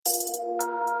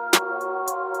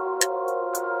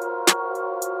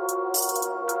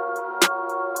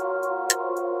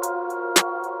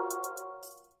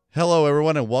Hello,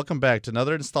 everyone, and welcome back to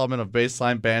another installment of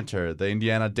Baseline Banter, the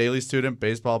Indiana Daily Student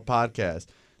Baseball Podcast.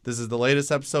 This is the latest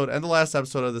episode and the last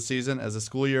episode of the season as the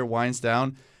school year winds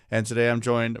down, and today I'm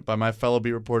joined by my fellow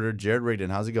beat reporter, Jared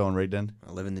Rigdon. How's it going, Rigdon?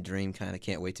 Living the dream, kind of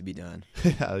can't wait to be done.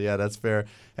 Yeah, that's fair.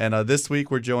 And this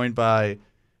week we're joined by,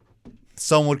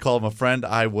 some would call him a friend,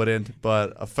 I wouldn't,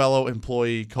 but a fellow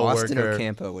employee, coworker. Austin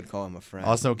Ocampo would call him a friend.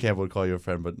 Austin Ocampo would call you a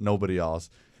friend, but nobody else.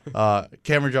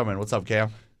 Cameron Drummond, what's up,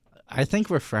 Cam? I think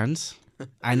we're friends.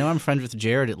 I know I'm friends with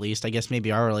Jared at least. I guess maybe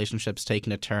our relationship's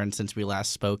taken a turn since we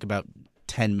last spoke about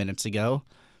 10 minutes ago.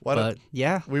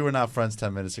 Yeah. We were not friends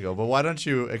 10 minutes ago, but why don't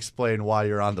you explain why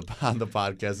you're on the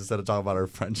podcast instead of talking about our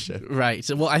friendship? Right.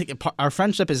 So, our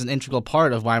friendship is an integral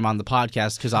part of why I'm on the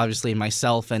podcast because obviously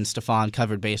myself and Stefan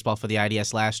covered baseball for the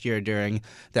IDS last year during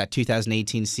that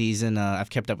 2018 season. I've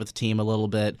kept up with the team a little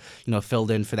bit, filled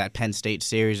in for that Penn State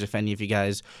series. If any of you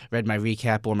guys read my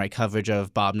recap or my coverage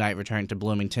of Bob Knight returning to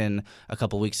Bloomington a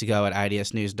couple weeks ago at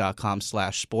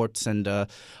idsnews.com/sports. And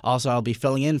also I'll be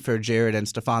filling in for Jared and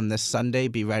Stefan this Sunday,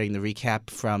 writing the recap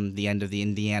from the end of the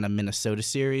Indiana-Minnesota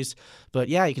series. But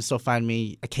yeah, you can still find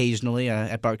me occasionally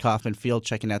at Bart Kaufman Field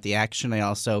checking out the action. I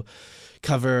also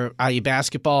cover IU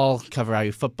basketball, cover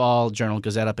IU football,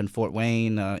 Journal-Gazette up in Fort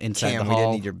Wayne, Inside the Hall. We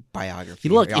didn't need your biography.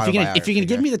 Look, if you're going to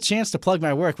give me the chance to plug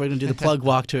my work, we're going to do the plug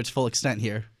walk to its full extent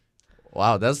here.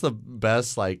 Wow, that's the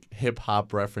best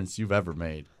hip-hop reference you've ever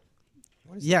made.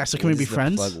 Yeah, so can we be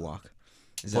friends? Plug walk.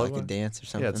 Is that like a dance or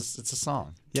something? Yeah, it's a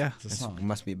song. Yeah, it's a song. It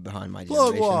must be behind my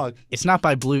Plug generation. walk. It's not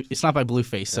by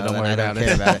Blueface, so don't worry about it. I don't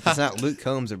care about it. It's not Luke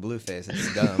Combs or Blueface.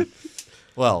 It's dumb.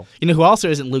 Well, you know who also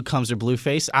isn't Luke Combs or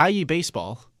Blueface? IU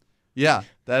baseball. Yeah,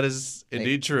 that is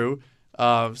indeed true.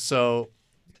 IU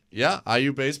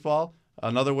baseball,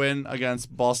 another win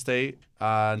against Ball State.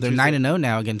 They're 9-0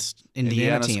 now against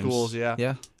Indiana teams. Schools,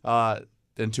 yeah.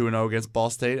 Then 2-0 against Ball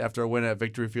State after a win at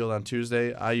Victory Field on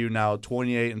Tuesday. IU now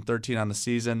 28-13 on the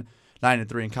season,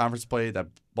 9-3 in conference play. That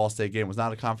Ball State game was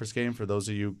not a conference game for those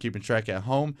of you keeping track at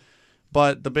home.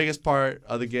 But the biggest part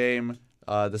of the game,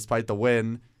 despite the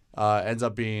win, ends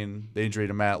up being the injury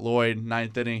to Matt Lloyd.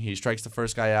 9th inning, he strikes the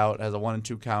first guy out, has a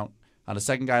 1-2 count on the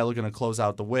second guy looking to close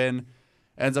out the win.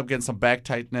 Ends up getting some back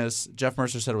tightness. Jeff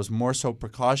Mercer said it was more so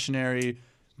precautionary.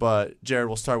 But, Jared,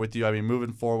 we'll start with you. I mean,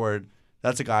 moving forward,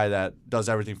 that's a guy that does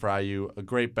everything for IU. A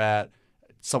great bat.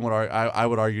 I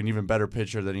would argue an even better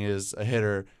pitcher than he is a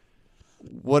hitter.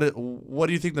 What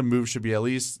do you think the move should be, at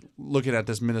least looking at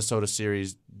this Minnesota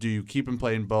series? Do you keep him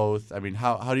playing both? I mean,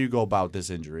 how do you go about this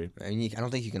injury? I mean, I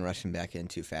don't think you can rush him back in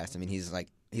too fast. I mean, he's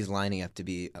lining up to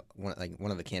be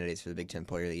one of the candidates for the Big Ten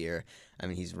Player of the Year. I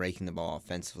mean, he's raking the ball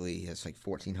offensively. He has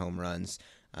 14 home runs,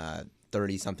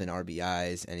 30-something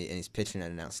RBIs, and he's pitching at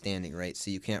an outstanding rate.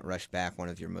 So you can't rush back one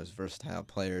of your most versatile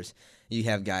players. You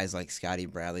have guys like Scotty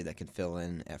Bradley that can fill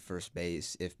in at first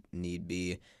base if need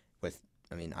be.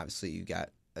 Obviously you got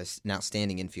an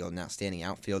outstanding infield, an outstanding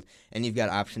outfield, and you've got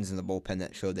options in the bullpen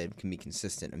that show they can be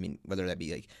consistent. I mean, whether that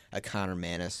be like a Connor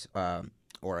Manis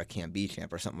or a Cam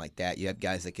Beauchamp or something like that, you have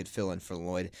guys that could fill in for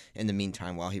Lloyd in the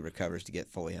meantime while he recovers to get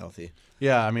fully healthy.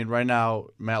 Yeah, I mean, right now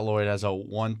Matt Lloyd has a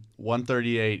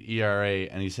 1.38 ERA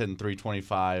and he's hitting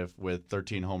 .325 with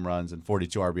 13 home runs and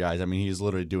 42 RBIs. I mean, he's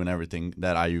literally doing everything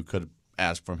that IU could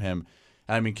ask from him.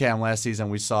 And I mean, Cam, last season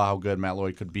we saw how good Matt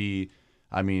Lloyd could be.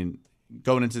 I mean,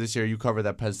 going into this year, you covered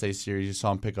that Penn State series. You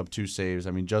saw him pick up 2 saves.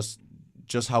 I mean, just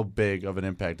how big of an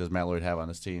impact does Matt Lloyd have on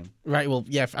his team? Right. Well,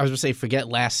 yeah, I was going to say, forget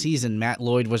last season. Matt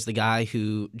Lloyd was the guy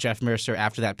who Jeff Mercer,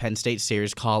 after that Penn State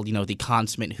series, called, the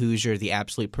consummate Hoosier, the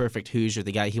absolute perfect Hoosier,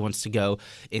 the guy he wants to go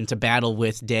into battle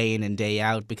with day in and day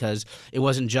out, because it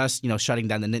wasn't just, shutting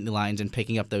down the Nittany Lions and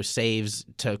picking up those saves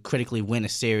to critically win a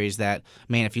series that,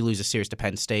 man, if you lose a series to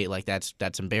Penn State,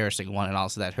 that's embarrassing, one, and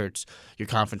also that hurts your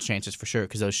conference chances for sure,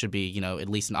 because those should be, at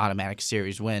least an automatic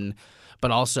series win. But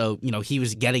also, he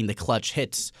was getting the clutch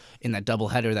hits in that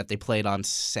doubleheader that they played on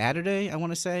Saturday, I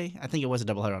want to say. I think it was a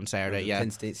doubleheader on Saturday, yeah.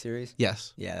 Penn State series?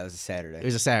 Yes. Yeah, that was a Saturday. It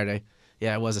was a Saturday.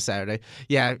 Yeah, it was a Saturday.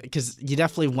 Yeah, because you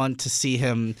definitely want to see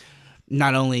him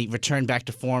not only return back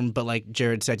to form, but like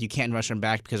Jared said, you can't rush him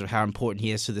back because of how important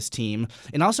he is to this team.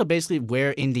 And also basically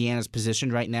where Indiana's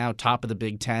positioned right now, top of the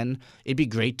Big Ten, it'd be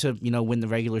great to, win the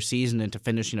regular season and to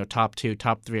finish, top 2,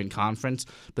 top 3 in conference.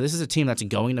 But this is a team that's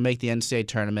going to make the NCAA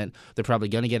tournament. They're probably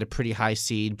going to get a pretty high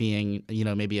seed, being,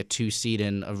 maybe a 2 seed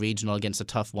in a regional against a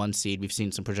tough 1 seed. We've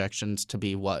seen some projections to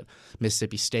be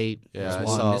Mississippi State. Yeah, I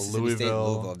saw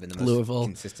Louisville have been the most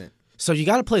consistent. So you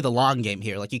got to play the long game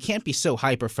here. You can't be so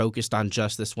hyper-focused on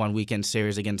just this one weekend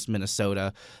series against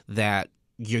Minnesota that,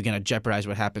 you're going to jeopardize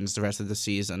what happens the rest of the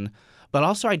season. But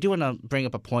also, I do want to bring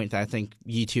up a point that I think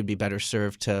you two would be better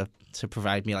served to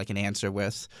provide me like an answer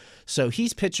with. So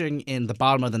he's pitching in the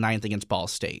bottom of the ninth against Ball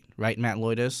State, right? Matt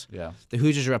Lloyd is? Yeah. The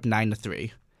Hoosiers are up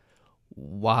 9-3.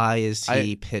 Why is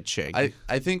he pitching?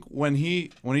 I think when he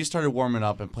started warming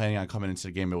up and planning on coming into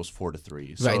the game, it was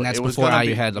 4-3. So right, and that's it was before gonna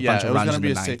IU be, had a yeah, bunch of it was runs gonna in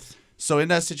be the a ninth. So in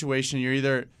that situation, you're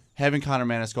either having Connor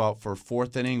Manis go out for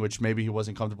fourth inning, which maybe he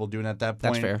wasn't comfortable doing at that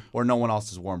point, That's fair. or no one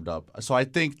else is warmed up. So I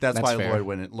think that's why fair.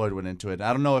 Lloyd went into it.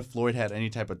 I don't know if Lloyd had any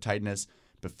type of tightness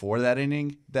before that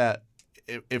inning. That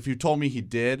if you told me he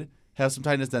did have some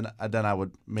tightness, then I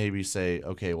would maybe say,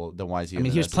 okay, well, then why is he? I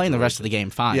mean, he was playing the rest of the game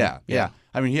fine. Yeah.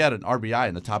 I mean, he had an RBI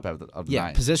in the top half of the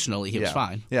ninth. Positionally, he was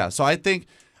fine. Yeah, so I think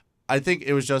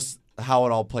it was just how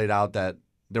it all played out that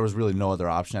there was really no other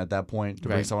option at that point to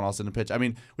bring someone else in the pitch. I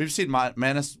mean, we've seen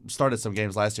Manis started some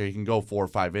games last year. He can go 4 or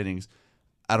 5 innings.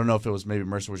 I don't know if it was maybe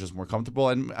Mercer was just more comfortable.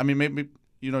 And, I mean, maybe,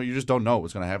 you just don't know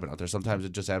what's going to happen out there. Sometimes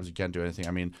it just happens you can't do anything.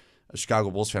 I mean, a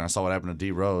Chicago Bulls fan, I saw what happened to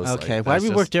D. Rose. Okay, why do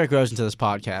we work Derrick Rose into this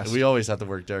podcast? We always have to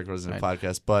work Derrick Rose in the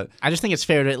podcast, but I just think it's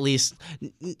fair to at least,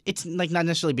 it's like not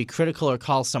necessarily be critical or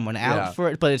call someone out for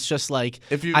it, but it's just like,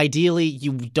 ideally,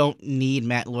 you don't need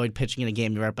Matt Lloyd pitching in a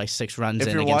game you're up by 6 runs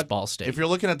in against Ball State. If you're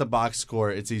looking at the box score,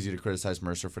 it's easy to criticize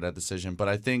Mercer for that decision, but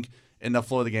I think in the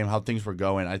flow of the game, how things were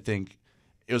going, I think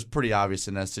it was pretty obvious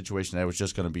in that situation that it was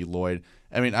just going to be Lloyd.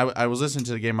 I mean, I was listening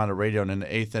to the game on the radio, and in the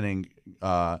 8th inning,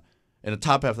 in the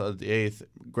top half of the 8th,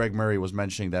 Greg Murray was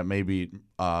mentioning that maybe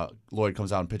Lloyd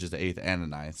comes out and pitches the 8th and the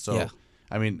 9th. So,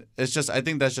 I mean, it's just I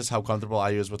think that's just how comfortable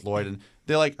IU is with Lloyd, and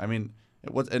they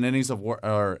what's an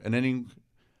inning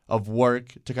of work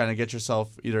to kind of get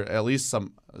yourself either at least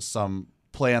some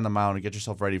play on the mound and get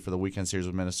yourself ready for the weekend series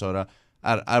with Minnesota.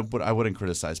 I wouldn't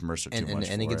criticize Mercer too much.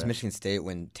 And against Michigan State,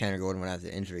 when Tanner Gordon went out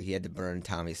to injury, he had to burn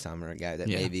Tommy Summer, a guy that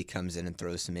maybe comes in and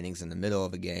throws some innings in the middle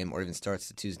of a game or even starts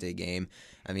the Tuesday game.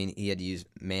 I mean, he had to use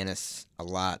Manis a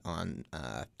lot on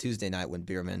Tuesday night when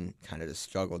Bierman kind of just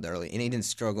struggled early. And he didn't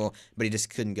struggle, but he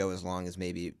just couldn't go as long as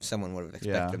maybe someone would have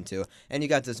expected him to. And you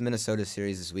got this Minnesota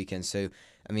series this weekend, so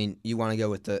I mean, you want to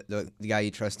go with the guy you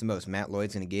trust the most. Matt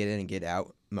Lloyd's going to get in and get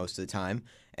out most of the time.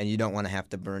 And you don't want to have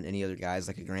to burn any other guys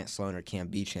like a Grant Sloan or Cam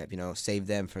Beauchamp. Save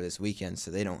them for this weekend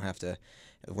so they don't have to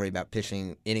worry about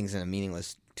pitching innings in a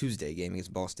meaningless Tuesday game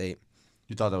against Ball State.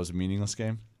 You thought that was a meaningless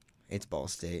game? It's Ball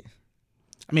State.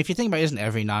 I mean, if you think about it, isn't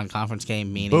every non-conference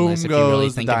game meaningless if you really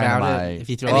think about it? If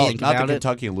you really think not about the it.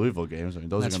 Kentucky and Louisville games. I mean,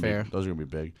 those That's are fair. Those are going to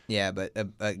be big. Yeah, but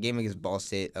a game against Ball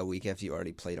State a week after you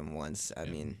already played them once, I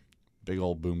mean... Big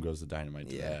old boom goes the dynamite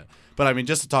to that. But, I mean,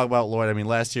 just to talk about Lloyd, I mean,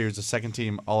 last year he was a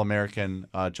second-team All-American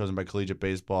chosen by Collegiate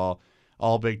Baseball,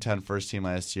 all Big Ten first team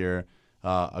last year,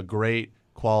 a great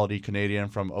quality Canadian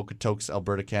from Okotoks,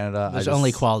 Alberta, Canada. There's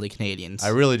only quality Canadians. I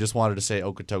really just wanted to say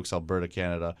Okotoks, Alberta,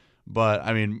 Canada. But,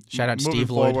 I mean, shout out moving Steve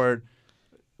forward,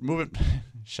 Lloyd.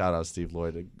 Shout out Steve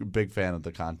Lloyd, a big fan of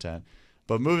the content.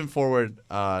 But moving forward,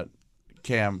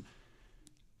 Cam,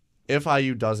 if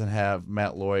IU doesn't have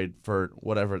Matt Lloyd for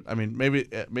whatever, I mean, maybe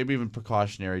even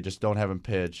precautionary, just don't have him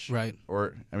pitch. Right.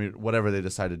 Or, I mean, whatever they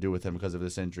decide to do with him because of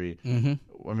this injury.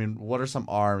 Mm-hmm. I mean, what are some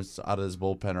arms out of this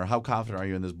bullpen, or how confident are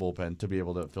you in this bullpen to be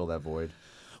able to fill that void?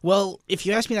 Well, if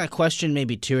you asked me that question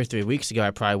maybe 2 or 3 weeks ago,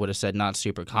 I probably would have said not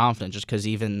super confident, just because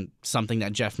even something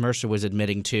that Jeff Mercer was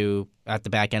admitting to at the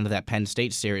back end of that Penn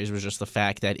State series was just the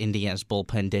fact that Indiana's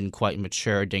bullpen didn't quite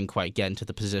mature, didn't quite get into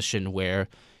the position where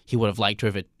he would have liked to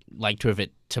have it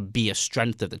to be a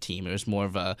strength of the team. It was more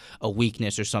of a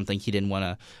weakness or something he didn't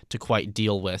want to quite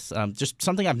deal with. Just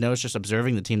something I've noticed just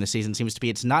observing the team this season seems to be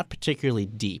it's not particularly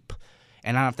deep.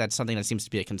 And I don't know if that's something that seems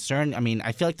to be a concern. I mean,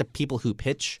 I feel like the people who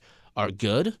pitch are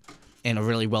good and are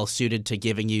really well suited to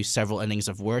giving you several innings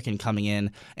of work and coming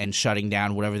in and shutting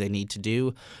down whatever they need to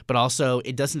do. But also,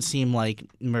 it doesn't seem like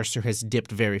Mercer has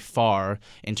dipped very far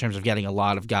in terms of getting a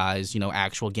lot of guys,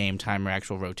 actual game time or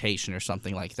actual rotation or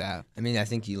something like that. I mean, I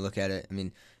think you look at it, I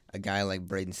mean, a guy like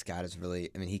Braden Scott is really,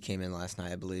 I mean, he came in last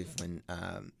night, I believe, when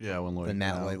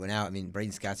Matt Lloyd went out. I mean,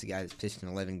 Braden Scott's a guy that's pitched in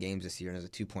 11 games this year and has a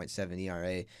 2.7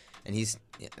 ERA.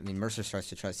 And Mercer starts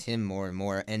to trust him more and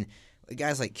more. And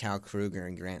guys like Cal Kruger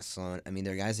and Grant Sloan, I mean,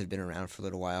 they're guys that have been around for a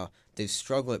little while. They've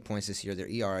struggled at points this year. Their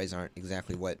ERAs aren't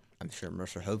exactly what I'm sure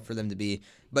Mercer hoped for them to be.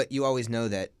 But you always know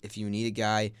that if you need a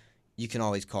guy, you can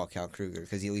always call Cal Kruger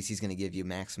because at least he's going to give you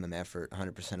maximum effort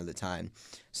 100% of the time.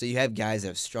 So you have guys that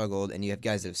have struggled, and you have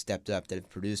guys that have stepped up that have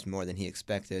produced more than he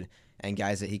expected, and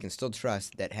guys that he can still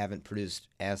trust that haven't produced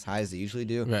as high as they usually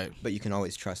do. Right. But you can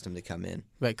always trust them to come in.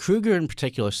 Right. Kruger in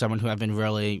particular is someone who I've been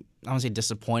really, I don't want to say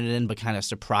disappointed in, but kind of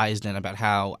surprised in about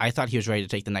how I thought he was ready to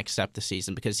take the next step this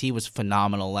season because he was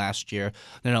phenomenal last year,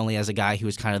 not only as a guy who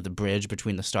was kind of the bridge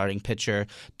between the starting pitcher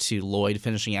to Lloyd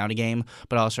finishing out a game,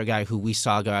 but also a guy who we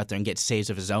saw go out there and get saves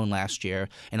of his own last year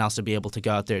and also be able to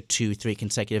go out there 2-3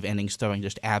 consecutive innings throwing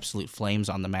just absolute flames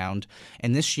on the mound.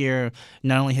 And this year,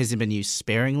 not only has he been used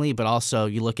sparingly, but also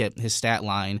you look at his stat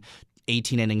line,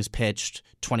 18 innings pitched,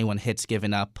 21 hits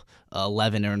given up,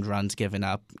 11 earned runs given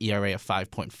up, ERA of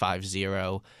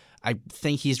 5.50. I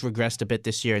think he's regressed a bit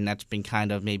this year, and that's been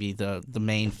kind of maybe the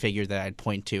main figure that I'd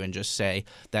point to and just say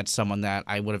that's someone that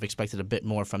I would have expected a bit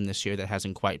more from this year that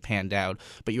hasn't quite panned out.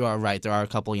 But you are right. There are a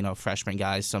couple, freshman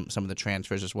guys, some of the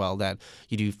transfers as well, that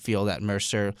you do feel that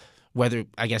Mercer, whether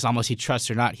I guess almost he trusts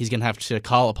or not, he's going to have to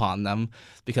call upon them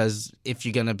because if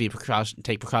you're going to be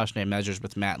take precautionary measures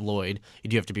with Matt Lloyd, you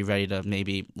do have to be ready to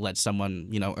maybe let someone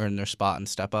earn their spot and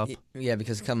step up. Yeah,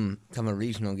 because come a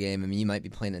regional game, I mean, you might be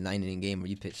playing a 9-inning game where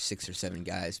you pitch 6 or 7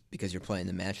 guys because you're playing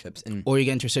the matchups, or you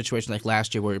get into a situation like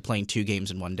last year where you're playing 2 games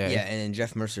in one day. Yeah, and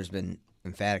Jeff Mercer's been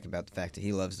emphatic about the fact that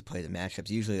he loves to play the matchups.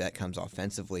 Usually that comes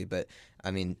offensively, but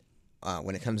I mean,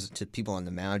 when it comes to people on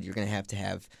the mound, you're going to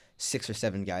have 6 or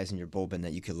 7 guys in your bullpen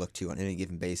that you could look to on any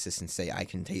given basis and say, I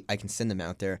can send them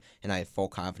out there, and I have full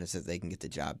confidence that they can get the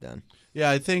job done.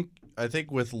 Yeah, I think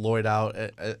with Lloyd out,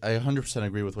 I 100%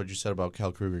 agree with what you said about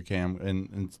Cal Kruger, Cam,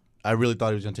 and I really thought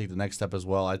he was going to take the next step as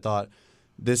well. I thought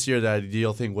this year the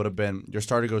ideal thing would have been your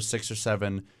starter goes 6 or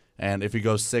 7, and if he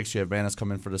goes 6, you have Manis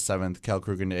come in for the 7th, Cal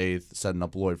Kruger in the 8th, setting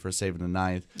up Lloyd for a save in the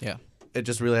 9th. Yeah. It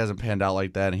just really hasn't panned out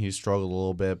like that, and he's struggled a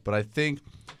little bit. But I think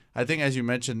as you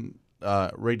mentioned,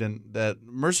 Rigdon, that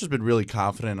Mercer's been really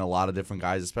confident in a lot of different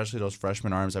guys, especially those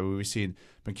freshman arms. I mean, we've seen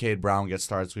McCade Brown get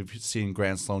starts. We've seen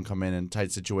Grant Sloan come in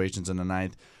tight situations in the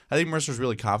 9th. I think Mercer's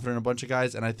really confident in a bunch of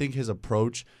guys, and I think his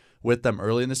approach with them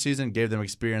early in the season gave them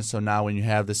experience. So now when you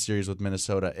have this series with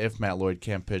Minnesota, if Matt Lloyd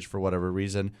can't pitch for whatever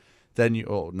reason, then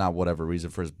not whatever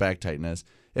reason, for his back tightness.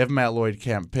 If Matt Lloyd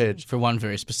can't pitch. For one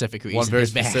very specific reason. One very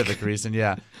specific reason,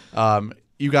 yeah.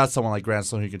 You got someone like Grant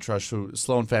Sloan who you can trust, who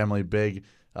Sloan family, big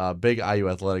IU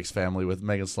athletics family, with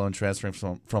Megan Sloan transferring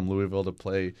from Louisville to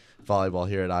play volleyball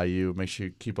here at IU. Make sure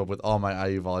you keep up with all my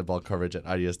IU volleyball coverage at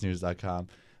idsnews.com.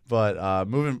 But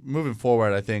moving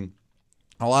forward, I think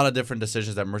a lot of different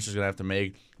decisions that Mercer's going to have to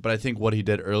make. But I think what he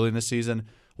did early in the season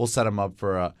will set him up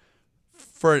for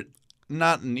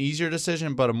not an easier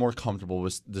decision, but a more comfortable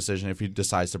decision if he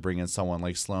decides to bring in someone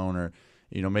like Sloan, or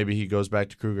maybe he goes back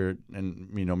to Kruger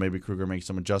and maybe Kruger makes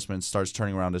some adjustments, starts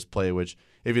turning around his play, which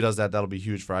if he does that, that'll be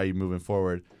huge for IU moving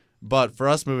forward. But for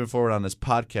us moving forward on this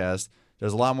podcast,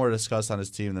 there's a lot more to discuss on his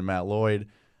team than Matt Lloyd.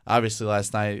 Obviously,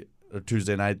 last night or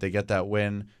Tuesday night, they get that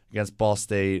win against Ball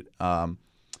State.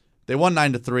 They won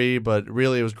 9-3, but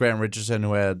really it was Grant Richardson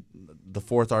who had the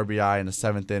 4th RBI in the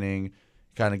 7th inning.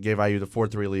 Kind of gave IU the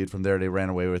 4-3 lead. From there, they ran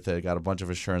away with it. Got a bunch of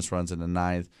insurance runs in the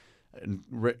 9th.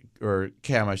 Or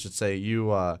Cam, I should say,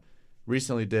 you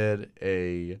recently did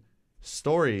a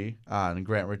story on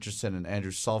Grant Richardson and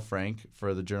Andrew Saalfrank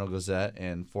for the Journal-Gazette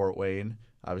in Fort Wayne.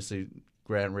 Obviously,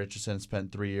 Grant Richardson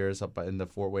spent 3 years up in the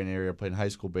Fort Wayne area playing high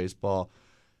school baseball.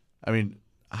 I mean,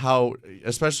 how,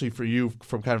 especially for you,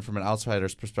 from an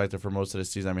outsider's perspective for most of the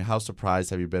season, I mean, how surprised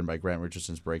have you been by Grant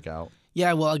Richardson's breakout?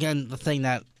 Yeah, well, again, the thing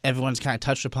that everyone's kind of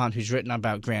touched upon who's written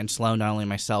about Grant Sloan, not only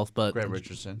myself, but Grant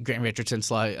Richardson,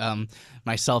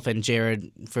 myself and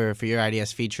Jared for your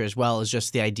IDS feature as well, is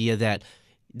just the idea that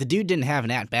the dude didn't have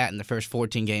an at-bat in the first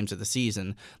 14 games of the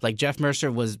season. Like, Jeff Mercer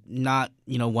was not,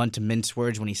 one to mince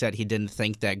words when he said he didn't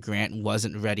think that Grant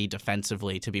wasn't ready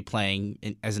defensively to be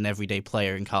playing as an everyday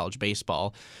player in college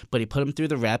baseball. But he put him through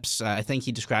the reps. I think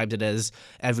he described it as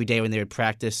every day when they would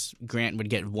practice, Grant would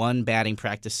get 1 batting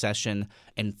practice session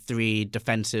and 3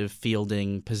 defensive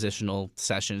fielding positional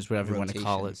sessions, whatever you want to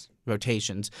call it.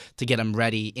 Rotations to get him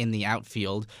ready in the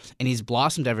outfield. And he's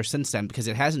blossomed ever since then, because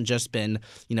it hasn't just been,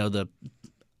 the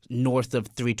north of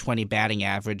 320 batting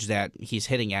average that he's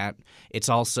hitting at. It's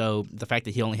also the fact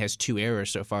that he only has 2 errors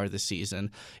so far this season.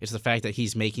 It's the fact that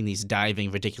he's making these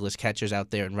diving, ridiculous catches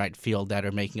out there in right field that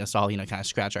are making us all, kind of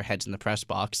scratch our heads in the press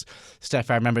box.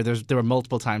 Steph, I remember there were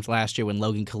multiple times last year when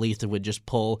Logan Kalitha would just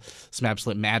pull some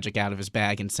absolute magic out of his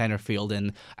bag in center field,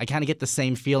 and I kind of get the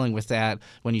same feeling with that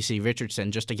when you see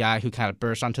Richardson, just a guy who kind of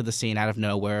burst onto the scene out of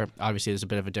nowhere. Obviously, there's a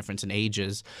bit of a difference in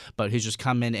ages, but who's just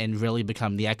come in and really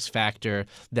become the X factor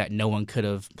that that no one could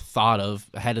have thought of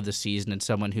ahead of the season, and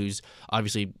someone who's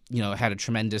obviously had a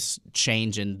tremendous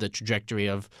change in the trajectory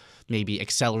of maybe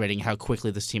accelerating how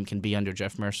quickly this team can be under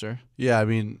Jeff Mercer. Yeah, I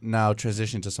mean, now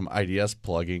transitioning to some IDS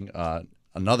plugging,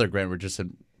 another Grant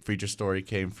Richardson feature story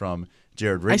came from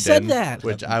Jared Rigdon. I said that.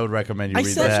 Which I would recommend you I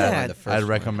read said that. that. I'd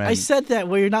recommend. I said that.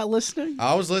 Well, you're not listening?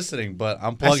 I was listening, but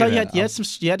I'm I plugging saw it.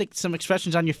 you had some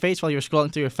expressions on your face while you were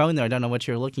scrolling through your phone there. I don't know what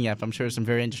you were looking at, but I'm sure it's some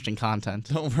very interesting content.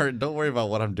 Don't worry about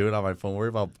what I'm doing on my phone. Worry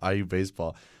about IU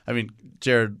baseball. I mean,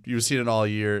 Jared, you've seen it all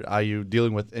year. IU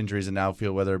dealing with injuries in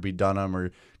outfield, whether it be Dunham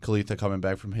or Kalitha coming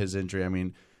back from his injury. I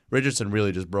mean, Richardson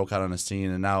really just broke out on the scene,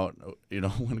 and now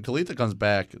when Kalitha comes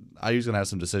back, IU's gonna have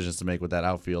some decisions to make with that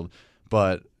outfield.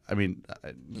 But I mean,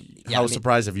 how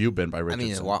surprised have you been by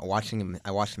Richardson? I watched him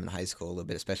in high school a little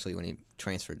bit, especially when he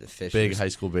transferred to Fishers. Big high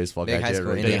school baseball guy.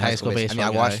 Big high school baseball. I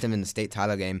watched him in the state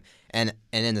title game, and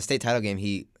in the state title game,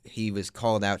 he was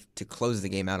called out to close the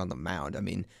game out on the mound. I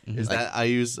mean, is that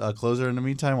IU's closer in the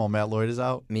meantime while Matt Lloyd is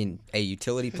out? I mean, a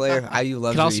utility player. IU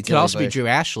loves could utility could also players. be Drew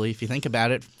Ashley if you think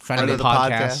about it. Friend of the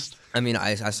podcast. I mean,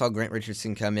 I saw Grant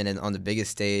Richardson come in and on the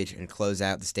biggest stage and close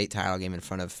out the state title game in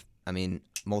front of,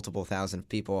 multiple thousand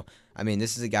people. I mean,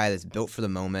 this is a guy that's built for the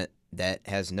moment, that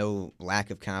has no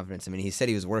lack of confidence. I mean, he said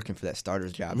he was working for that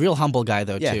starter's job. Real humble guy,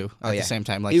 though, too, at the same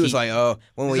time. He was like,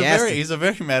 when we asked him. He's a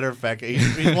very matter-of-fact.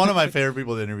 He's one of my favorite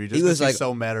people to interview, just because he's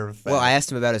so matter-of-fact. Well, I asked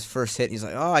him about his first hit, and he's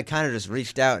like, I kind of just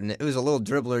reached out, and it was a little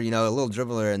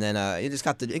dribbler, and then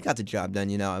it got the job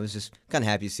done, I was just kind of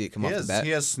happy to see it come off the bat.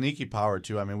 He has sneaky power,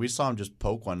 too. I mean, we saw him just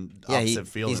poke one opposite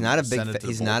field. He's not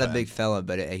a big fella,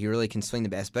 but he really can swing the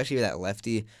bat, especially with that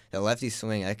lefty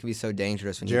swing. That can be so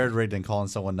dangerous. Jared Rigdon calling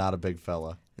someone not a big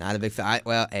fella. Not a big fan.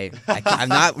 I'm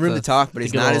not room to talk, but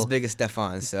he's not as big as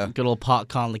Stefan. So good old pot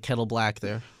calling the kettle black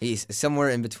there. He's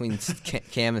somewhere in between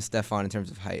Cam and Stefan in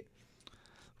terms of height.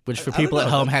 Which for people at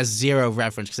home has zero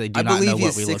reference because they do not know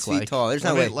what we look like. Tall. There's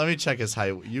no way. Let me check his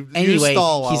height. Anyway,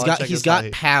 he's he's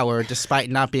got power despite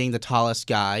not being the tallest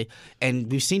guy,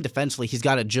 and we've seen defensively he's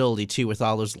got agility too with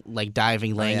all those laying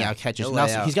out catches. And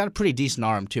also, he's got a pretty decent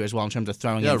arm too as well in terms of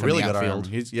throwing in from really the good outfield.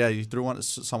 Arm. He threw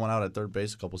someone out at third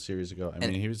base a couple series ago. I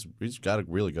mean, he's got a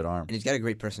really good arm. And he's got a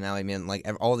great personality, man. Like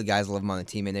all the guys love him on the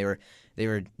team, and they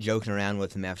were joking around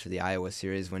with him after the Iowa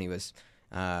series when he was.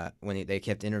 They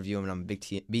kept interviewing him on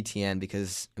BTN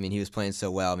because he was playing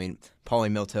so well. I mean, Paulie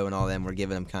Milto and all them were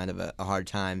giving him kind of a hard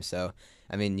time. So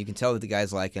you can tell that the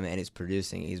guys like him and he's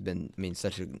producing. He's been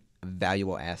such a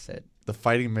valuable asset. The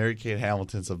Fighting Mary Kate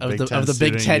Hamiltons of Big Ten the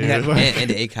Big Ten network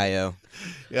and AKO.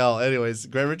 Yeah. Anyways,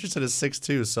 Grant Richardson is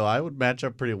 6'2", so I would match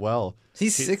up pretty well.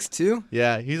 He's 6'2"?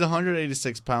 Yeah, he's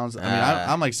 186 pounds. I mean,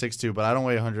 I'm like 6'2", but I don't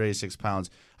weigh 186 pounds.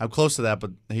 I'm close to that,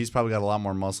 but he's probably got a lot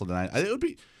more muscle than I. It would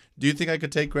be. Do you think I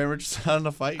could take Grant Richardson out in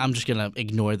a fight? I'm just gonna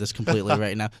ignore this completely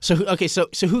right now. So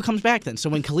who comes back then? So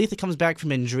when Kalitha comes back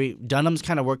from injury, Dunham's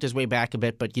kind of worked his way back a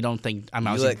bit, but you don't think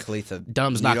Dunham's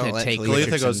not going to take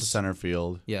Kalitha goes to center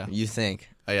field. Yeah, you think?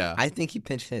 Yeah, I think he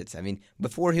pinch hits. I mean,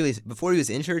 before he was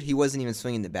injured, he wasn't even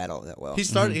swinging the bat all that well. He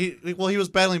started. He was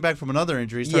battling back from another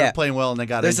injury. He started playing well, and then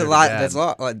got injured.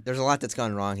 There's a lot that's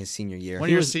gone wrong his senior year. When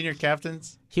he was senior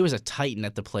captains, he was a titan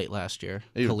at the plate last year.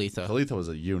 Kalitha was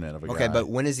a unit of a guy. Okay, but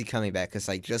when is he coming back? Because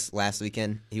just last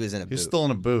weekend he was in a boot. He's still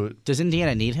in a boot. Does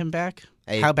Indiana need him back?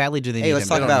 How badly do they need him? Let's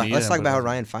talk about how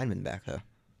Ryan Feynman back though.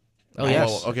 Oh, yes.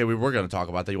 Well, okay, we were going to talk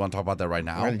about that. You want to talk about that right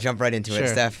now? We're going to jump right into it,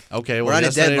 Steph. Okay, we're on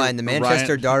a deadline. The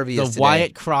Manchester Derby is today. The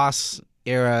Wyatt Cross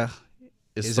era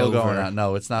is still going on.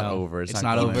 No, it's not over. It's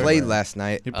not over. He played last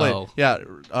night. He played. Yeah,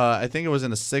 I think it was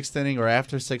in the 6th inning or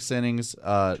after 6 innings.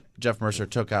 Jeff Mercer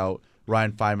took out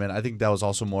Ryan Feynman. I think that was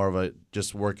also more of a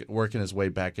just working his way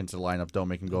back into the lineup. Don't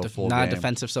make him go full game. Not a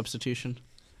defensive substitution?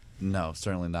 No,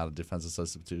 certainly not a defensive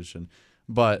substitution.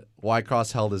 But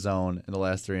Whitecross held his own in the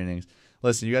last 3 innings.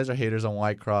 Listen, you guys are haters on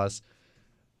Whitecross.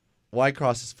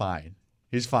 Whitecross is fine.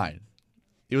 He's fine.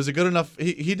 He was a good enough.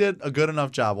 He did a good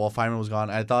enough job while Feynman was gone.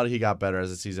 I thought he got better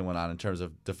as the season went on in terms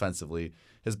of defensively.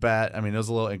 His bat, it was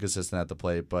a little inconsistent at the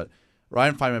plate, but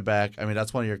Ryan Feynman back.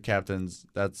 That's one of your captains.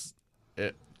 That's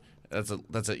it.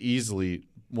 That's a easily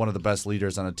one of the best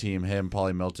leaders on a team. Him,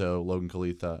 Paulie Milto, Logan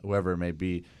Kalitha, whoever it may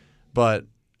be. But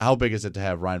how big is it to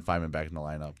have Ryan Feynman back in the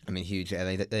lineup? Huge.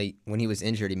 When he was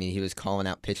injured, he was calling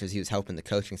out pitches. He was helping the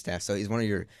coaching staff. So he's one of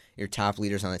your top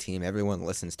leaders on the team. Everyone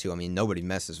listens to. Nobody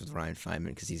messes with Ryan Feynman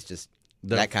because he's just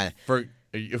that kind of.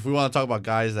 If we want to talk about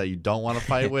guys that you don't want to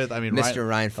fight with, Mr.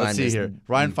 Ryan Feynman. Let's see here.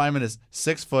 Ryan Feynman is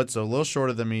 6 foot, so a little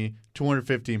shorter than me,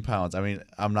 215 pounds.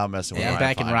 I'm not messing with Ryan. I'm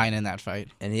backing Ryan in that fight.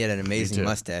 And he had an amazing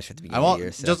mustache at the beginning of the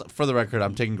year. So. Just for the record,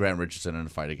 I'm taking Grant Richardson in a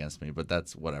fight against me, but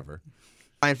that's whatever.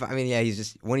 I mean, yeah, he's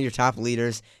just one of your top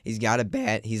leaders. He's got a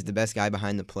bat. He's the best guy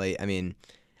behind the plate. I mean,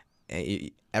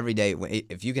 every day,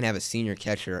 if you can have a senior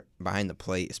catcher behind the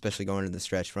plate, especially going into the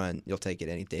stretch run, you'll take it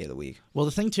any day of the week. Well,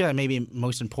 the thing, too, that may be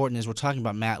most important is we're talking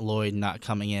about Matt Lloyd not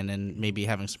coming in and maybe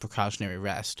having some precautionary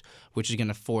rest, which is going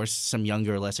to force some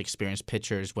younger, less experienced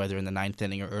pitchers, whether in the ninth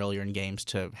inning or earlier in games,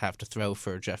 to have to throw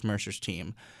for Jeff Mercer's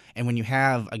team. And when you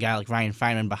have a guy like Ryan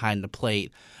Feynman behind the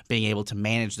plate, being able to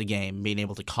manage the game, being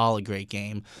able to call a great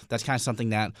game, that's kind of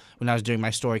something that when I was doing my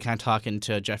story, kind of talking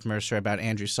to Jeff Mercer about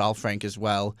Andrew Saalfrank as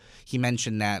well, he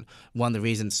mentioned that one of the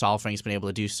reasons Saalfrank's been able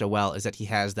to do so well is that he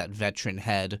has that veteran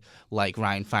head like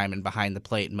Ryan Feynman behind the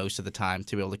plate most of the time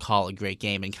to be able to call a great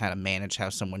game and kind of manage how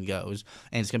someone goes.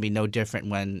 And it's going to be no different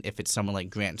if it's someone like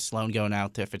Grant Sloan going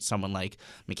out there, if it's someone like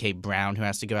McCabe Brown who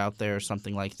has to go out there or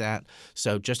something like that.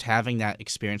 So just having that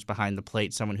experience behind the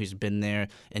plate, someone who's been there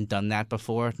and done that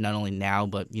before, not only now,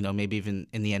 but maybe even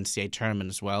in the NCAA tournament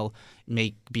as well,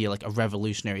 may be like a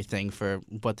revolutionary thing for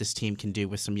what this team can do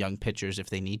with some young pitchers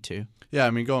if they need to. Yeah, I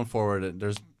mean, going forward,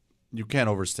 you can't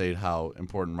overstate how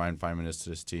important Ryan Feynman is to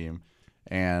this team.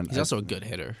 And he's also a good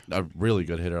hitter. A really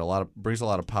good hitter. Brings a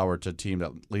lot of power to a team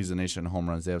that leads the nation in home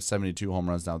runs. They have 72 home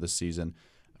runs now this season.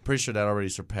 I'm pretty sure that already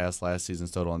surpassed last season's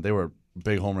total, and they were a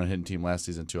big home run hitting team last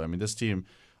season too. I mean, this team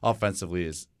offensively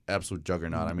is absolute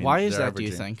juggernaut. I mean, why is that? Do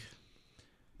you think?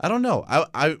 I don't know.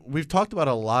 We've talked about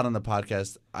it a lot on the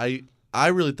podcast. I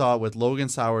really thought with Logan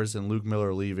Sowers and Luke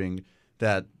Miller leaving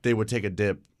that they would take a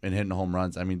dip in hitting home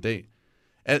runs. I mean, they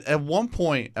at one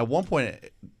point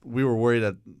we were worried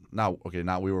that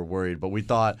not we were worried, but we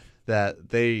thought that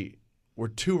they were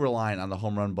too reliant on the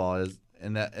home run ball.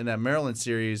 In that Maryland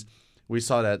series, we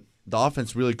saw that the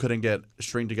offense really couldn't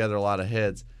string together a lot of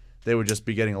hits. They would just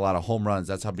be getting a lot of home runs.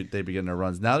 That's how they'd be getting their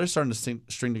runs. Now they're starting to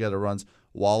string together runs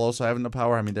while also having the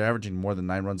power. I mean, they're averaging more than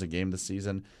 9 runs a game this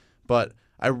season. But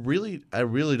I really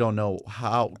don't know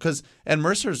how, and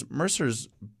Mercer's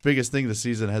biggest thing this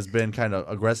season has been kind of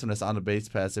aggressiveness on the base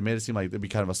pass. It made it seem like they'd be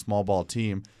kind of a small ball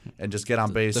team and just get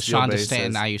on base. The Sean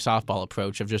Destain IU softball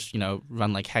approach of just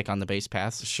run like heck on the base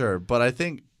pass. Sure, but I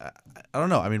think I don't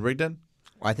know. I mean, Rigdon?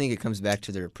 Well, I think it comes back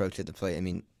to their approach at the plate. I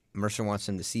mean, Mercer wants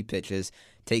them to see pitches,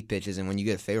 take pitches, and when you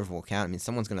get a favorable count, I mean,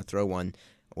 someone's going to throw one,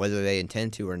 whether they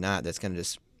intend to or not, that's going to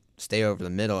just stay over the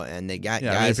middle. And they got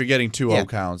guys. I mean, if you're getting 2-0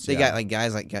 counts, they got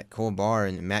guys like Cole Barr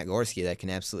and Matt Gorski that can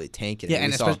absolutely tank it. Yeah,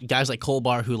 and especially guys like Cole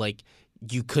Barr who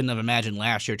you couldn't have imagined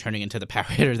last year turning into the power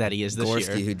hitter that he is this year.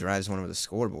 Gorski, who drives one with a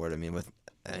scoreboard. I mean,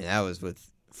 that was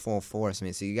with full force. I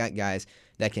mean, so you got guys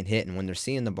that can hit, and when they're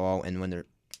seeing the ball, and when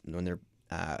they're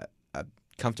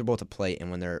comfortable at the plate,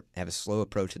 and when they have a slow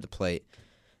approach at the plate,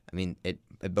 I mean, it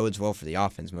bodes well for the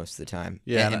offense most of the time.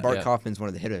 Yeah, and Bart Kaufman's one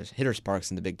of the hitter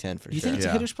sparks in the Big Ten for sure. You think it's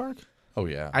a hitter spark? Oh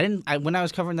yeah. When I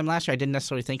was covering them last year, I didn't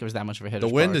necessarily think it was that much of a hitter.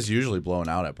 The wind is usually blowing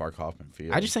out at Park Hoffman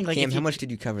Field. I just think Cam, how much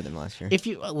did you cover them last year? If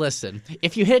you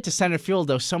if you hit it to center field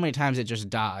though, so many times it just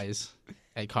dies.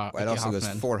 It also goes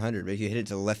 400, but if you hit it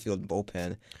to the left field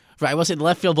bullpen. Right, well, say the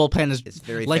left field bullpen is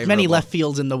very like favorable. many left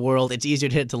fields in the world. It's easier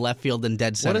to hit to left field than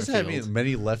dead center field. What does that field. mean?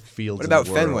 Many left fields. What about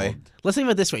in the Fenway? World? Let's think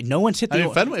about it this way: no one's hit the.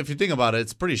 Fenway. If you think about it,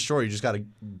 it's pretty short. You just got to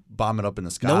bomb it up in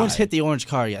the sky. No one's hit the orange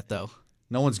car yet, though.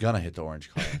 No one's gonna hit the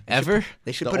orange car ever.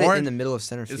 They should put it in the middle of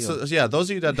center field. Yeah,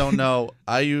 those of you that don't know,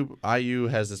 IU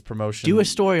has this promotion. Do a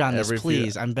story on this,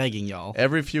 please. I'm begging y'all.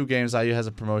 Every few games, IU has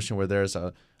a promotion where there's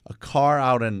a car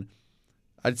out in,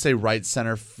 I'd say right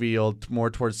center field, more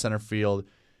towards center field.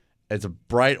 It's a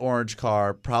bright orange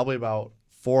car, probably about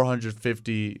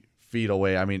 450 feet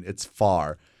away. I mean, it's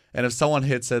far. And if someone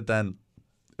hits it, then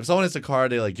if someone hits a car,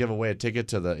 they give away a ticket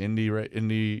to the Indy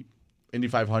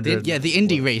 500. The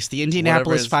Indy race, the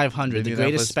Indianapolis 500, the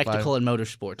greatest spectacle in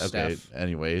motorsports. Okay. Stuff.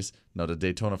 Anyways, no, the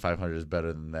Daytona 500 is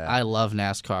better than that. I love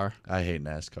NASCAR. I hate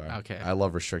NASCAR. Okay. I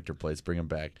love restrictor plates. Bring them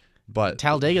back. But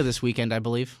Talladega this weekend, I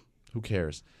believe. Who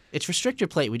cares? It's restrictor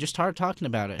plate. We just started talking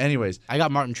about it. Anyways. I got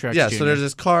Martin Truex Yeah, Jr. so there's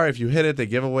this car. If you hit it, they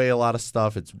give away a lot of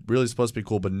stuff. It's really supposed to be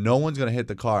cool, but no one's going to hit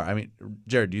the car. I mean,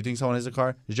 Jared, do you think someone hits the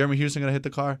car? Is Jeremy Houston going to hit the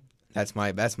car? That's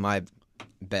my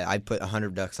bet. I'd put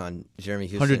 $100 on Jeremy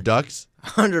Houston. 100 ducks?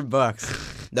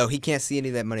 $100. No, he can't see any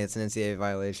of that money. It's an NCAA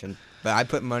violation. But I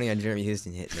put money on Jeremy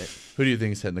Houston hitting it. Who do you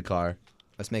think is hitting the car?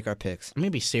 Let's make our picks. I'm going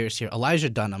to be serious here. Elijah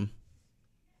Dunham.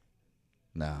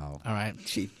 No. All right.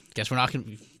 Cheap. Guess we're not going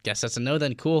to. Guess that's a no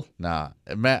then. Cool. Nah.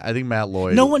 I think Matt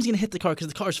Lloyd. No one's going to hit the car because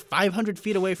the car is 500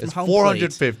 feet away from home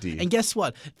 450. plate. And guess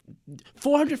what?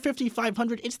 450,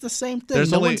 500, it's the same thing.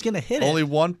 No one's going to hit it. Only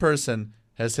one person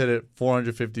has hit it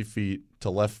 450 feet to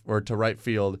left or to right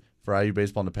field for IU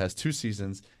baseball in the past 2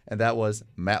 seasons, and that was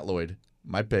Matt Lloyd.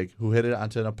 my pick, who hit it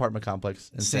onto an apartment complex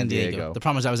in San Diego. The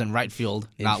problem is I was in right field,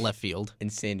 not left field. In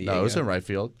San Diego. No, it was in right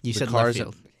field. You The said cars-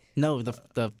 left field. No,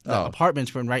 the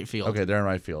apartments were in right field. Okay, they're in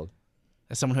right field.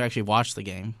 As someone who actually watched the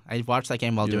game, I watched that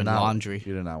game while You doing did not- laundry.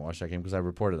 You did not watch that game because I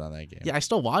reported on that game. Yeah, I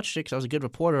still watched it because I was a good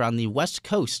reporter on the West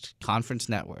Coast Conference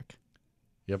Network.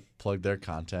 Yep, plug their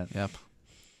content. Yep.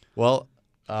 Well,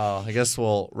 I guess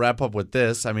we'll wrap up with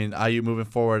this. I mean, IU moving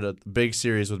forward, a big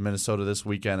series with Minnesota this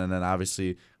weekend, and then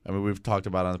obviously, I mean, we've talked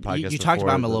about it on the podcast You talked before,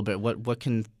 about them a little bit. What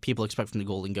can people expect from the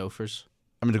Golden Gophers?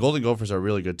 I mean, the Golden Gophers are a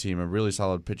really good team, a really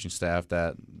solid pitching staff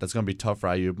that's going to be tough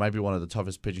for IU. It might be one of the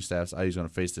toughest pitching staffs IU's going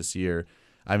to face this year.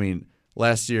 I mean,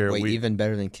 last year Wait, even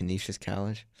better than Canisius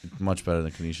College? much better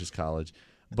than Canisius College.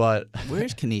 But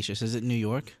Where's Canisius? Is it New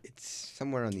York? It's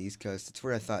somewhere on the East Coast. It's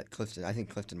where I thought Clifton. I think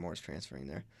Clifton Moore's transferring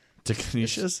there. to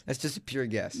Canisius? That's just a pure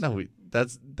guess. No,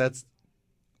 that's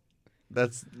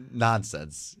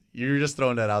nonsense. You're just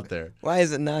throwing that out there. Why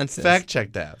is it nonsense? Fact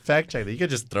check that. You could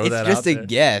just throw it's that just out there. a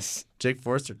guess. Jake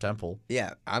Forster, Temple.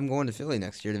 Yeah, I'm going to Philly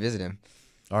next year to visit him.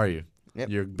 Are you? Yep.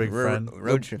 You're a big friend.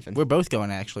 Road tripping. We're both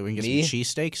going, actually. We can get Me? some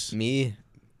cheesesteaks. Me.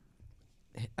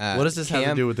 What does this have to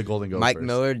Cam, do with the Golden Gophers? Mike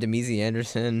Miller, Demezy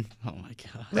Anderson, Oh, my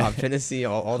God. Rob Finney,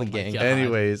 all the my gang. God.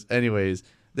 Anyways,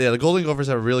 yeah, the Golden Gophers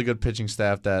have a really good pitching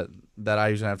staff that I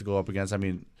usually have to go up against. I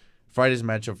mean, Friday's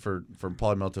matchup for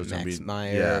Paulie Milto is going to Max be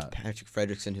Meyer, Patrick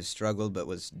Fredrickson, who struggled but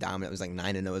was dominant. It was like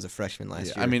 9-0 as a freshman last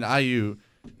year. I mean, IU,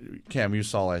 Cam, you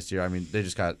saw last year. I mean, they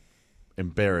just got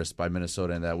embarrassed by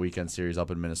Minnesota in that weekend series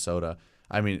up in Minnesota.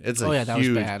 I mean, it's a Oh, yeah, that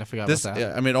huge, was bad. I forgot this, about that.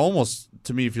 yeah, I mean, almost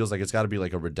to me, it feels like it's got to be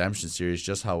like a redemption series,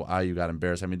 just how IU got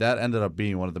embarrassed. I mean, that ended up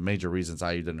being one of the major reasons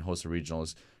IU didn't host a regional.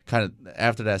 Is kind of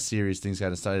after that series, things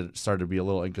kind of started to be a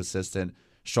little inconsistent.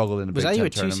 Struggled in the Was Big IU Ten a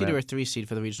 2 tournament. seed or a 3 seed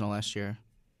for the regional last year?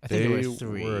 I think They they were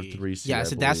 3. were a 3 seed, Yeah, I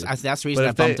so believe. that's the reason But I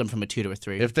if they- bumped them from a 2 to a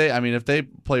 3. If they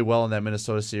play well in that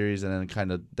Minnesota series and then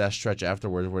kind of that stretch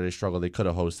afterwards where they struggled, they could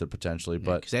have hosted potentially.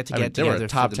 But 'cause they had to I mean, get they were together a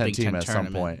for top the 10 Big team Ten at some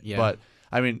tournament. point. Yeah. But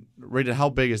I mean, Rated, how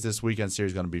big is this weekend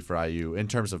series going to be for IU in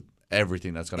terms of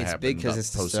everything that's going to it's happen? big because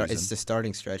in the it's postseason? the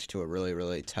starting stretch to a really,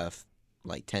 really tough,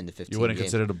 like 10 to 15 You wouldn't game.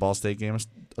 consider the Ball State game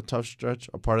a tough stretch,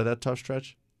 a part of that tough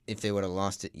stretch? If they would have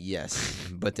lost it, yes,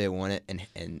 but they won it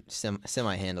and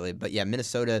semi handily. But yeah,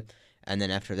 Minnesota, and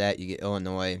then after that you get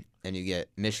Illinois and you get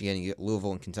Michigan, you get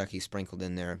Louisville and Kentucky sprinkled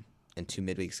in there, and 2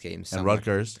 midweek games. And somewhere.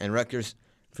 Rutgers. And Rutgers.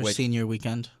 for which- senior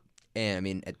weekend. And I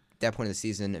mean, at that point of the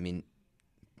season, I mean,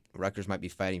 Rutgers might be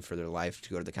fighting for their life to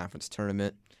go to the conference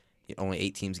tournament. Only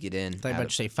 8 teams get in. I thought you were about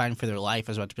to say fighting for their life.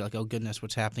 I was about to be like, oh, goodness,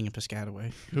 what's happening in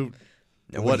Piscataway?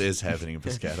 What is happening in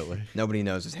Piscataway? Nobody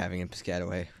knows what's happening in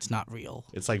Piscataway. It's not real.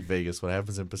 It's like Vegas. What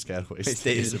happens in Piscataway It stays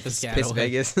stays in in Piscataway. Piss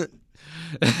Vegas.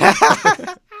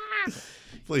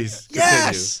 Please,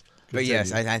 Yes! But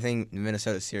yes, I think the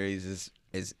Minnesota series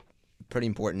is pretty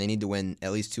important. They need to win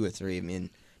at least 2 or 3. I mean,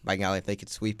 by golly, if they could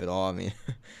sweep it all, I mean,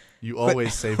 you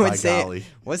always say I by would say- golly.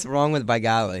 what's wrong with by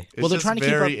golly? It's Well, they're just trying to keep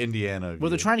very up- Indiana. of Well,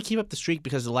 they're you. trying to keep up the streak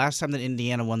because the last time that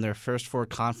Indiana won their first 4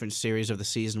 conference series of the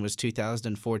season was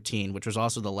 2014, which was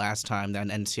also the last time that an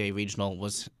NCAA regional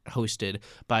was hosted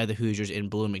by the Hoosiers in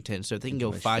Bloomington. So if they can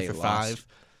go Which 5 they for lost 5,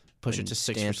 push it when to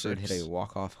 6 Stanford for 6, hit a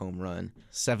walk-off home run.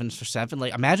 7 for 7.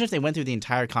 Like, imagine if they went through the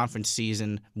entire conference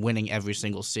season winning every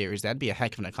single series. That'd be a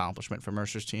heck of an accomplishment for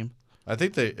Mercer's team. I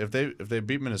think if they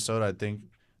beat Minnesota, I think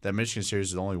that Michigan series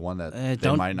is the only one that they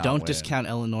Don't might not don't win. discount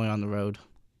Illinois on the road.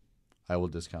 I will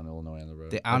discount Illinois on the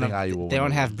road. They, I think IU will they win don't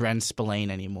the have game. Brent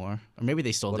Spillane anymore, or maybe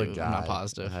they still What do. a guy. I'm not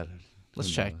positive. God, Let's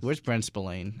who check. knows? Where's Brent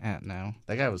Spillane at now?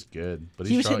 That guy was good, but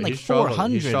He was hitting like he struggled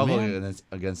 400, man.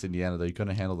 against Indiana. Though he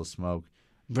couldn't handle the smoke.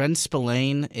 Brent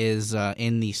Spillane is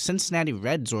in the Cincinnati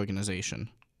Reds organization.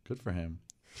 Good for him.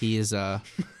 He is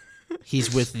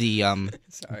he's with the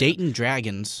Sorry. Dayton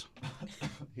Dragons,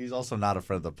 He's also not a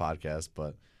friend of the podcast,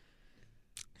 but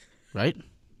right?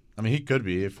 I mean, he could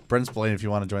be. If Brent Spillane, if you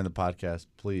want to join the podcast,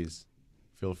 please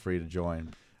feel free to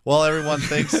join. Well, everyone,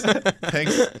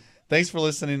 thanks for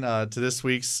listening to this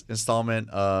week's installment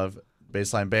of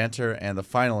Baseline Banter and the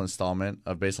final installment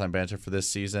of Baseline Banter for this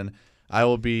season. I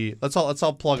will be. Let's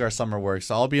all plug our summer work.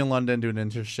 So I'll be in London doing an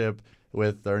internship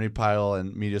with the Ernie Pyle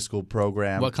and Media School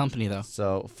program. What company though?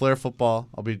 So Flair Football,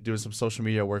 I'll be doing some social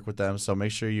media work with them. So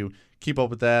make sure you keep up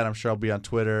with that. I'm sure I'll be on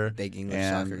Twitter. Big English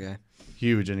and soccer guy.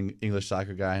 Huge English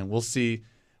soccer guy, and we'll see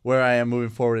where I am moving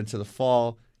forward into the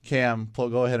fall. Cam,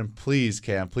 go ahead and please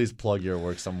plug your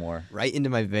work some more. Right into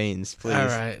my veins, please. All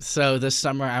right. So this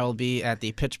summer I will be at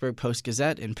the Pittsburgh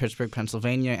Post-Gazette in Pittsburgh,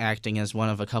 Pennsylvania, acting as one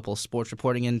of a couple sports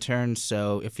reporting interns.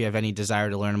 So if you have any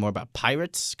desire to learn more about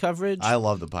Pirates coverage, I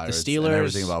love the Pirates. Steelers, and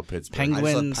everything about Pittsburgh. Penguins,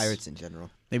 I just love Pirates in general.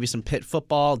 maybe some Pitt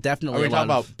football. Are Definitely we a lot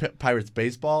talking of about Pirates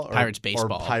baseball? Or, Pirates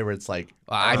baseball. Or Pirates like?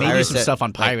 I may do some stuff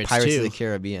on Pirates Pirates too. of the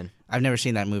Caribbean. I've never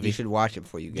seen that movie. You should watch it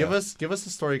before you go. Give us a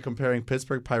story comparing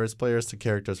Pittsburgh Pirates players to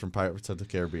characters from Pirates of the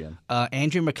Caribbean.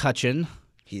 Andrew McCutcheon.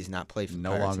 He's not played for the No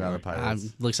Pirates longer on the anymore.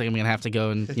 Pirates. Looks like I'm gonna have to go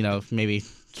and maybe.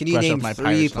 Can you brush up name my 3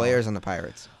 Pirates players on the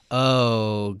Pirates?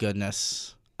 Oh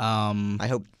goodness. I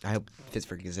hope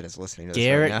Pittsburgh Gazette is listening to this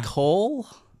Garrett right now. Cole.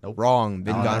 Wrong.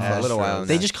 Been Oh, gone for a little Astros. while.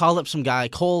 They now. just called up some guy,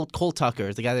 Cole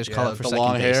Tucker, the guy they just called up for the second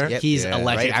long base. hair? Yep. He's Yeah.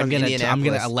 electric. Right from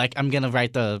Indianapolis. I'm gonna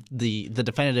write the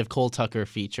definitive Cole Tucker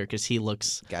feature because he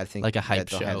looks Gotta think like a hype that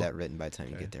they'll show. have that written by the time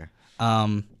you get there.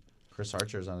 Chris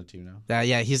Archer's on the team now.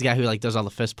 Yeah, he's the guy who does all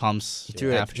the fist pumps He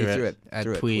threw it after at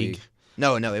threw it Puig.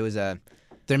 No, it was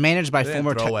They're managed by They didn't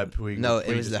former throw at Puig. no, Puig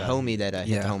it was just the got homie that hit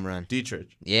Yeah. the home run. Dietrich.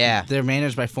 Yeah. They're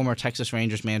managed by former Texas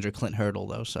Rangers manager Clint Hurdle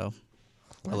though, so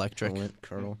electric. Clint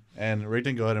Curdle. And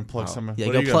Rigdon, go ahead and plug some. Yeah,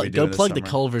 what are you gonna be go doing plug this the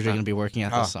summer? Culvers you're gonna be working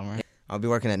at this summer. I'll be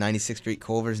working at 96th Street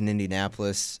Culver's in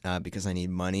Indianapolis because I need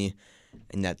money,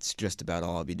 and that's just about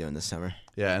all I'll be doing this summer.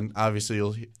 Yeah, and obviously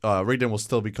Rigdon will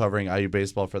still be covering IU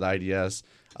baseball for the IDS.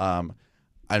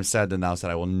 I'm sad to announce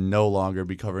that I will no longer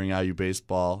be covering IU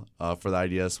baseball for the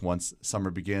IDS once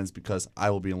summer begins because I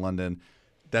will be in London.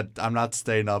 That I'm not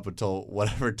staying up until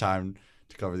whatever time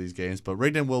to cover these games, but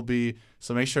Rigdon will be.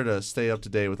 So make sure to stay up to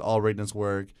date with all Rigdon's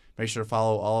work. Make sure to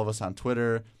follow all of us on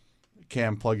Twitter.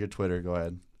 Cam, plug your Twitter. Go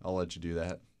ahead. I'll let you do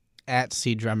that. At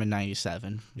C Drummond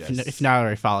 97. Yes. If you're not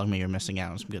already following me, you're missing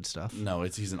out on some good stuff. No,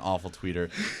 he's an awful tweeter.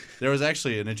 There was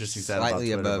actually an interesting stat about Slightly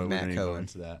Twitter, above but we Matt don't even go Cohen.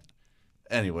 into that.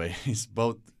 Anyway, he's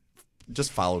both.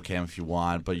 Just follow Cam if you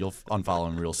want, but you'll unfollow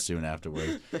him real soon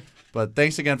afterwards. But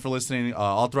thanks again for listening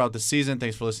all throughout the season.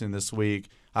 Thanks for listening this week.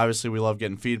 Obviously, we love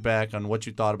getting feedback on what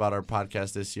you thought about our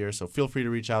podcast this year, so feel free to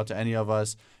reach out to any of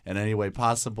us in any way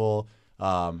possible.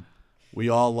 We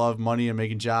all love money and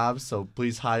making jobs, so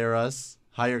please hire us.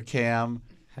 Hire Cam.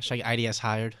 Hashtag IDS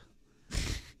hired.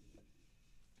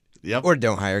 Yep. Or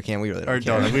don't hire Cam. We really don't Or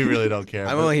care. don't. We really don't care.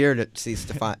 I'm But- only here to see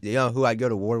Stefan. You know who I'd go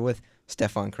to war with?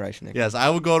 Stefan Kreishnik. Yes, I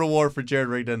would go to war for Jared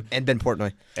Rigdon And Ben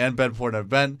Portnoy. and Ben Portnoy.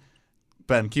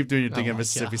 Ben, keep doing your thing Oh at my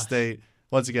Mississippi gosh. State.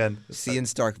 Once again, See you in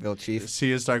Starkville, Chief. see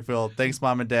you in Starkville. Thanks,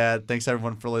 Mom and Dad. Thanks,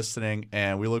 everyone, for listening.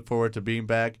 And we look forward to being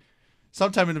back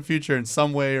sometime in the future in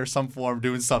some way or some form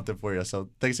doing something for you. So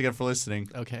thanks again for listening.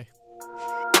 Okay.